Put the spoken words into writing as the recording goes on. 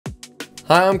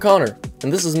Hi, I'm Connor,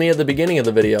 and this is me at the beginning of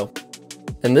the video.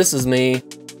 And this is me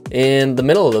in the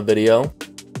middle of the video.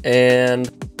 And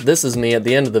this is me at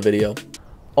the end of the video.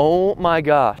 Oh my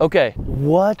gosh. Okay,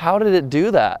 what? How did it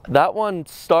do that? That one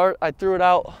I threw it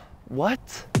out. What?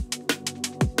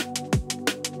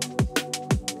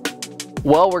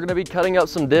 Well, we're gonna be cutting out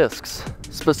some discs,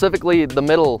 specifically the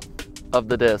middle of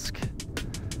the disc.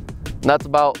 And that's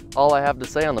about all I have to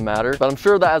say on the matter. But I'm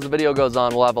sure that as the video goes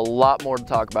on, we'll have a lot more to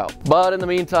talk about. But in the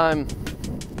meantime,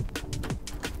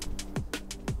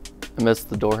 I missed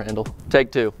the door handle.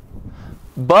 Take two.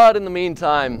 But in the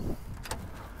meantime,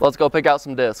 let's go pick out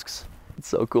some discs. It's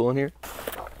so cool in here.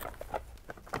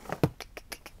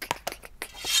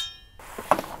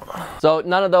 So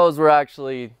none of those were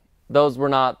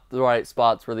not the right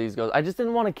spots where these go. I just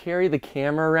didn't want to carry the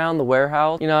camera around the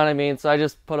warehouse. You know what I mean? So I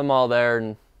just put them all there,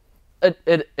 and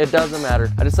it doesn't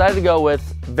matter. I decided to go with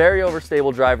very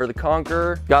overstable driver, the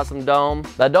Conqueror. Got some dome.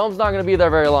 That dome's not gonna be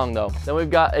there very long though. Then we've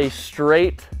got a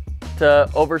straight to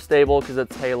overstable, because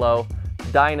it's Halo,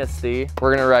 Dynasty.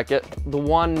 We're gonna wreck it. The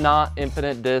one not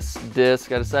infinite disc,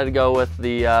 I decided to go with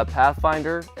the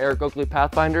Pathfinder, Eric Oakley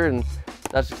Pathfinder, and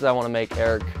that's just because I wanna make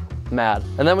Eric mad.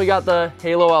 And then we got the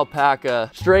Halo Alpaca,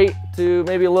 straight to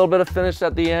maybe a little bit of finish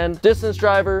at the end. Distance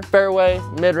driver, fairway,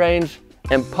 mid-range,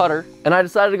 and putter. And I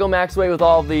decided to go max weight with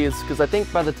all of these because I think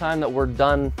by the time that we're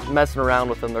done messing around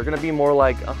with them, they're gonna be more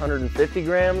like 150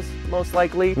 grams, most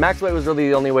likely. Max weight was really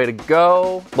the only way to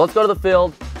go. Let's go to the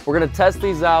field. We're gonna test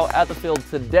these out at the field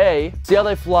today, see how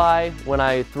they fly when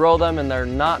I throw them and they're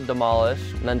not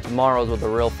demolished. And then tomorrow's where the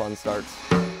real fun starts.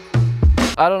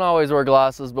 I don't always wear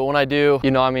glasses, but when I do,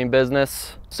 you know I mean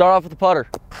business. Start off with the putter.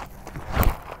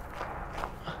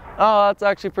 Oh, that's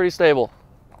actually pretty stable.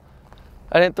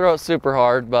 I didn't throw it super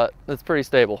hard, but it's pretty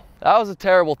stable. That was a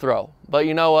terrible throw, but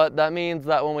you know what? That means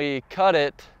that when we cut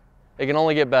it, it can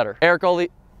only get better. Eric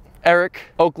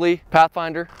Oakley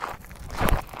Pathfinder.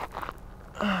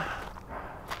 Oh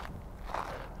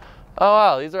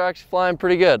wow, these are actually flying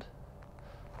pretty good.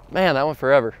 Man, that went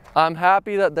forever. I'm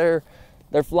happy that they're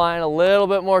flying a little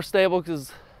bit more stable,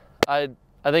 because I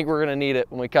think we're gonna need it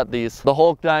when we cut these. The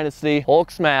Hulk Dynasty,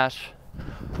 Hulk Smash.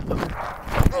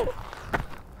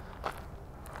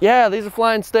 Yeah, these are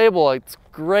flying stable. It's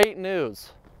great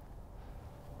news.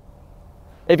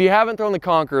 If you haven't thrown the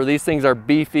Conqueror, these things are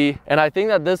beefy, and I think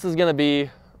that this is gonna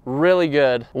be really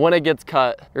good when it gets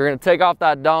cut. You're gonna take off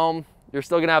that dome. You're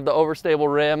still gonna have the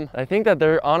overstable rim. I think that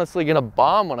they're honestly gonna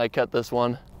bomb when I cut this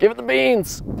one. Give it the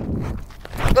beans.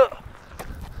 Ugh.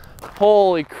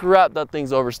 Holy crap, that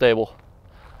thing's overstable.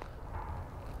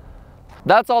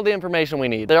 That's all the information we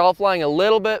need. They're all flying a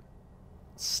little bit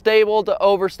stable to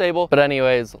overstable. But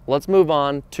anyways, let's move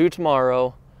on to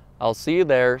tomorrow. I'll see you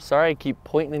there. Sorry I keep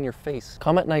pointing in your face.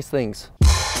 Comment nice things.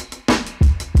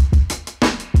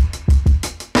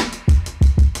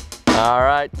 All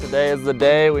right, today is the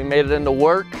day. We made it into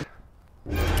work.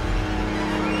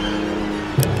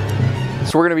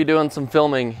 So we're gonna be doing some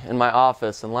filming in my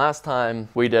office, and last time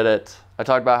we did it, I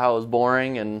talked about how it was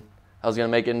boring and I was gonna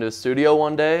make it into a studio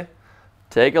one day.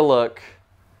 Take a look,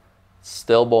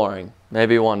 still boring.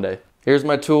 Maybe one day. Here's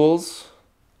my tools,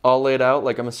 all laid out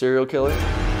like I'm a serial killer.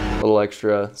 A little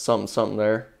extra something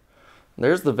there.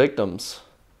 There's the victims.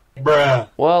 Bruh.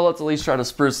 Well, let's at least try to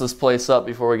spruce this place up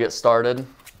before we get started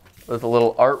with a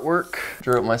little artwork.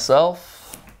 Drew it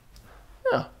myself.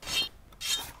 Yeah.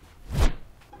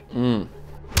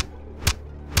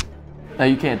 Now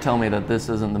you can't tell me that this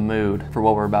isn't the mood for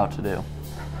what we're about to do.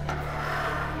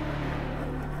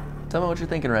 Tell me what you're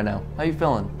thinking right now. How you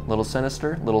feeling? A little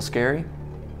sinister? A little scary?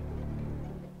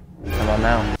 How about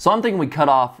now? So I'm thinking we cut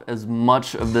off as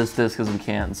much of this disc as we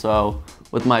can. So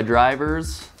with my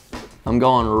drivers, I'm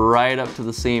going right up to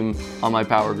the seam on my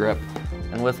power grip.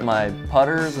 And with my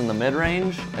putters in the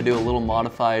mid-range, I do a little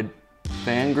modified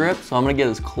fan grip. So I'm gonna get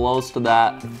as close to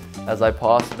that as I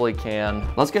possibly can.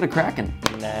 Let's get it cracking.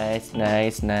 Nice,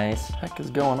 nice, nice. What the heck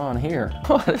is going on here?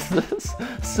 What is this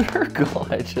circle?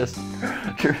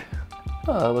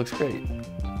 Oh, that looks great.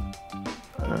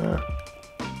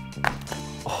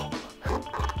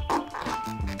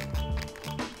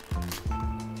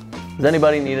 Does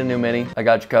anybody need a new Mini? I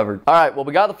got you covered. All right, well,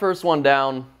 we got the first one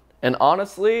down, and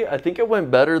honestly, I think it went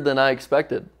better than I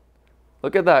expected.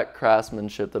 Look at that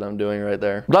craftsmanship that I'm doing right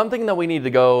there. But I'm thinking that we need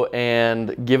to go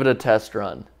and give it a test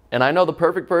run. And I know the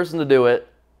perfect person to do it,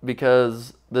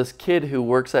 because this kid who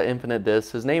works at Infinite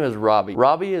Discs, his name is Robbie.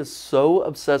 Robbie is so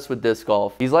obsessed with disc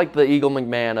golf. He's like the Eagle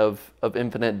McMahon of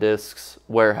Infinite Discs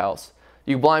warehouse.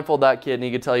 You blindfold that kid and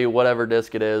he can tell you whatever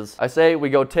disc it is. I say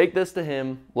we go take this to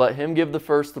him, let him give the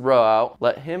first throw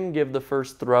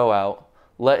out,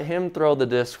 let him throw the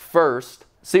disc first,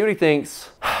 see what he thinks,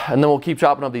 and then we'll keep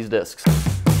chopping up these discs.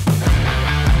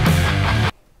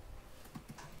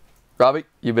 Robbie,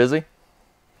 you busy?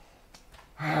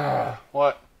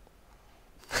 What?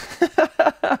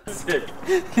 Sick.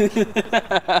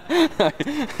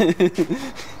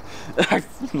 I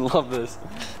love this.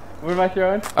 What am I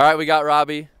throwing? All right, we got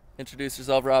Robbie. Introduce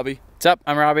yourself, Robbie. What's up?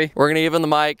 I'm Robbie. We're gonna give him the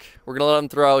mic. We're gonna let him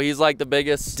throw. He's like the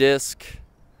biggest disc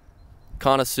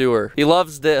connoisseur. He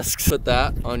loves discs. Put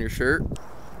that on your shirt.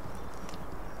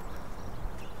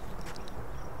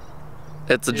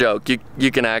 It's a joke.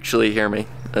 You can actually hear me.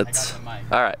 It's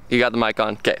all right. You got the mic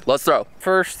on. Okay, let's throw.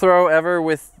 First throw ever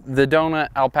with the donut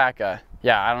alpaca.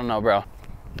 Yeah, I don't know, bro.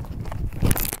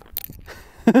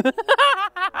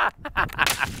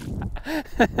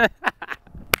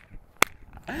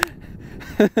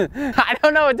 I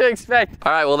don't know what to expect.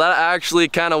 All right, well that actually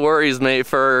kind of worries me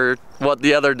for what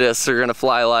the other discs are gonna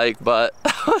fly like, but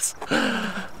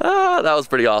that was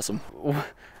pretty awesome.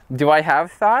 Do I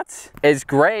have thoughts? It's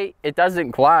great. It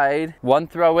doesn't glide. One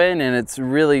throw in and it's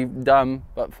really dumb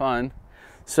but fun.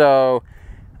 So,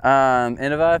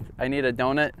 Innova, I need a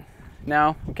donut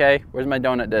now. Okay, where's my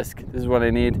donut disc? This is what I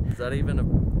need. Is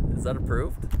that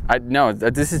approved? No,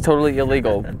 this is totally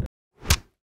illegal.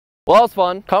 Well, that was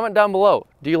fun. Comment down below.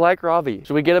 Do you like Robbie?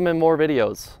 Should we get him in more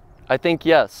videos? I think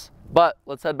yes. But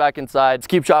let's head back inside. Let's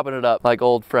keep chopping it up like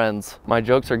old friends. My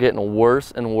jokes are getting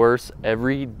worse and worse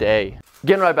every day.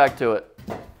 Getting right back to it.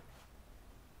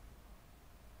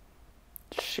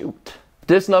 Shoot.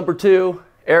 Disc number 2,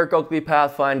 Eric Oakley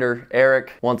Pathfinder.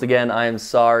 Eric, once again, I am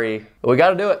sorry, but we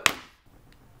gotta do it.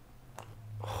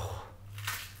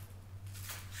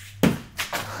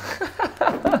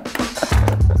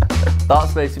 Thought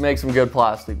Space, you make some good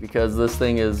plastic because this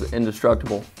thing is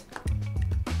indestructible.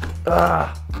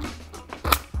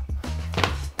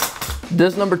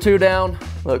 Disc number 2 down.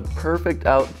 Look perfect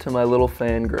out to my little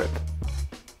fan grip.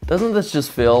 Doesn't this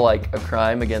just feel like a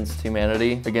crime against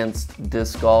humanity, against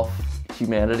disc golf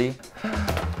humanity?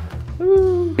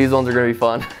 These ones are gonna be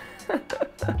fun.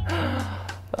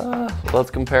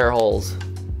 Let's compare holes.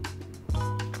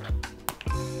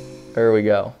 There we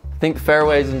go. I think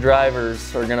fairways and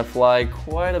drivers are gonna fly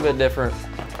quite a bit different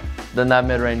than that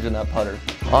mid-range and that putter.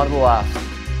 On to the last.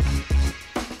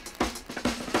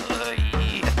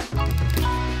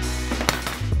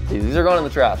 These are going in the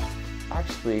trash.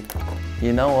 Actually,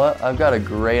 you know what? I've got a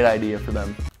great idea for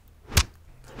them.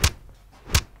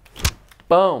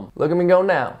 Boom, look at me go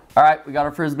now. All right, we got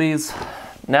our Frisbees.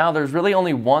 Now there's really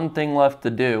only one thing left to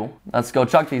do. Let's go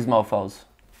chuck these mofos.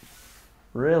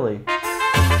 Really?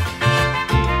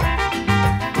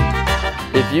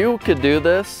 If you could do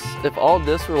this, if all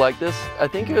discs were like this, I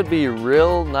think it would be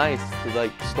real nice to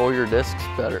like store your discs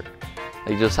better.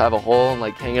 Like just have a hole and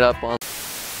like hang it up on.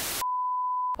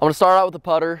 I'm gonna start out with the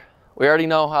putter. We already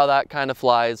know how that kind of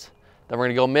flies. Then we're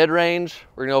gonna go mid-range,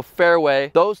 we're gonna go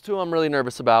fairway. Those two I'm really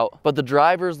nervous about, but the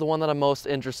driver is the one that I'm most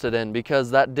interested in because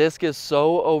that disc is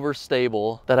so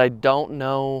overstable that I don't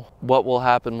know what will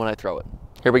happen when I throw it.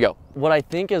 Here we go. What I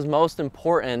think is most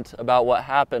important about what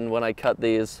happened when I cut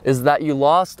these is that you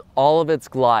lost all of its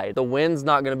glide. The wind's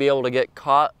not gonna be able to get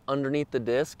caught underneath the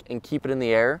disc and keep it in the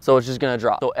air, so it's just gonna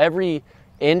drop. So every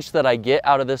inch that I get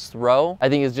out of this throw, I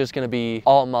think is just gonna be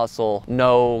all muscle,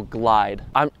 no glide.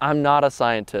 I'm not a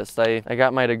scientist. I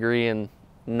got my degree in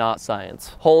not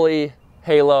science. Holy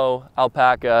halo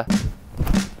alpaca.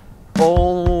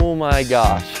 Oh my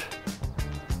gosh.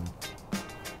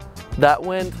 That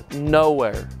went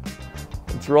nowhere.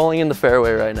 It's rolling in the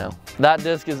fairway right now. That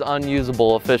disc is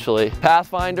unusable officially.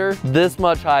 Pathfinder, this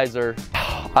much hyzer.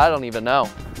 I don't even know.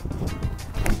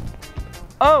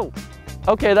 Oh!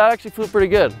 Okay, that actually flew pretty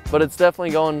good, but it's definitely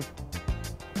going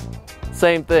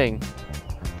same thing.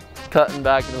 Cutting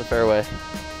back into the fairway.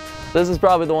 This is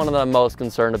probably the one that I'm most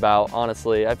concerned about,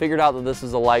 honestly. I figured out that this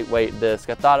is a lightweight disc.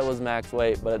 I thought it was max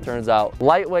weight, but it turns out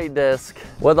lightweight disc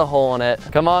with a hole in it.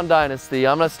 Come on, Dynasty.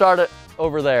 I'm gonna start it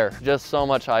over there. Just so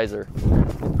much hyzer.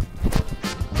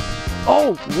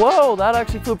 Oh, whoa, that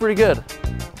actually flew pretty good.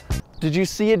 Did you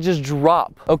see it just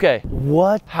drop? Okay,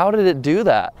 what? How did it do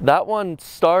that? That one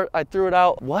I threw it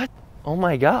out. What? Oh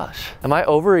my gosh. Am I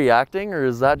overreacting or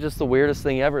is that just the weirdest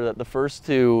thing ever that the first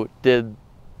two did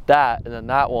that and then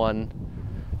that one,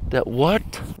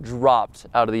 dropped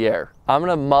out of the air. I'm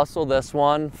gonna muscle this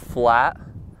one flat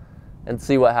and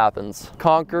see what happens.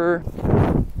 Conquer.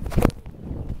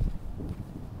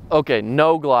 Okay,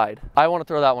 no glide. I want to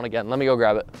throw that one again. Let me go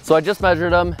grab it. So I just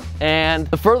measured them and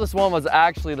the furthest one was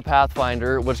actually the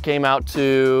Pathfinder, which came out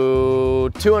to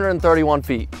 231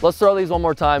 feet. Let's throw these one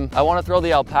more time. I want to throw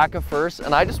the alpaca first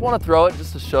and I just want to throw it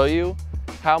just to show you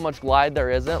how much glide there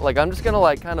isn't. Like I'm just gonna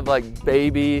like kind of like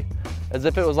baby, as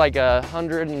if it was like a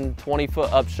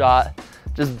 120-foot upshot,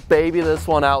 just baby this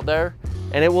one out there,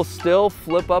 and it will still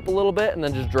flip up a little bit and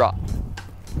then just drop.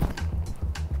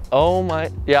 Oh my,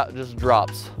 yeah, it just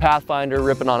drops. Pathfinder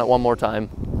ripping on it one more time.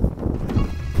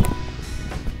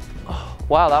 Oh,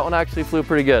 wow, that one actually flew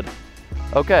pretty good.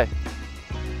 Okay.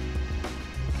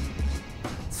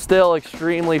 Still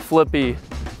extremely flippy.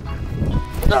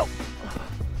 No.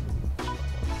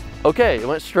 Okay, it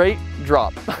went straight,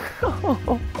 drop.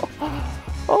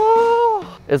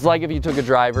 Oh. It's like if you took a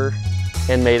driver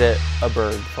and made it a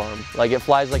bird farm. Like it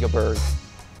flies like a bird,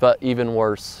 but even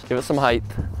worse. Give it some height.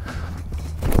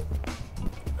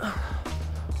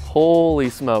 Holy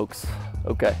smokes.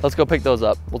 Okay, let's go pick those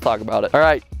up. We'll talk about it. All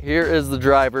right, here is the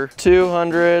driver.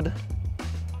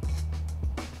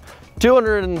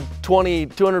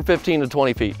 215 to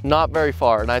 20 feet. Not very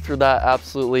far, and I threw that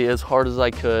absolutely as hard as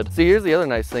I could. See, here's the other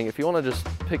nice thing. If you wanna just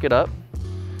pick it up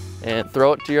and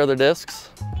throw it to your other discs,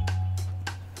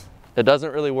 it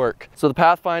doesn't really work. So the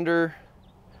Pathfinder,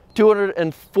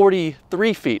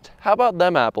 243 feet. How about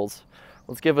them apples?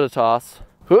 Let's give it a toss.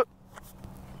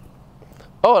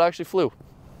 Oh, it actually flew.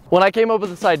 When I came up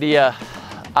with this idea,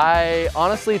 I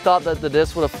honestly thought that the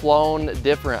disc would have flown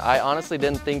different. I honestly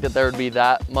didn't think that there would be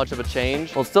that much of a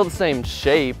change. Well, it's still the same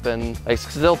shape and I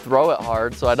still throw it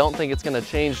hard, so I don't think it's gonna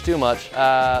change too much.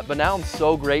 But now I'm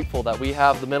so grateful that we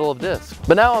have the middle of disc.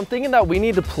 But now I'm thinking that we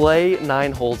need to play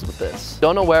 9 holes with this.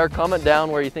 Don't know where, comment down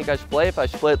where you think I should play. If I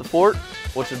should play at the fort,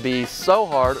 which would be so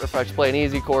hard, or if I should play an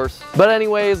easy course. But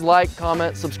anyways, like,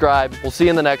 comment, subscribe. We'll see you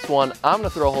in the next one. I'm gonna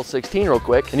throw a hole 16 real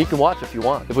quick, and you can watch if you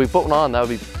want. If we put one on,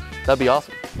 that'd be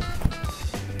awesome.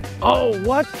 Oh,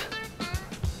 what?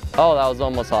 Oh, that was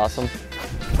almost awesome.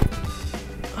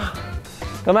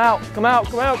 Come out, come out,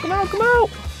 come out, come out, come out.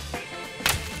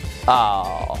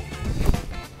 Oh.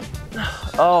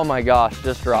 Oh my gosh,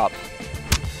 just dropped.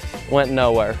 Went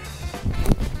nowhere.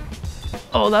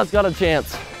 Oh, that's got a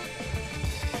chance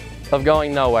of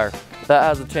going nowhere. That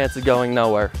has a chance of going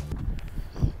nowhere.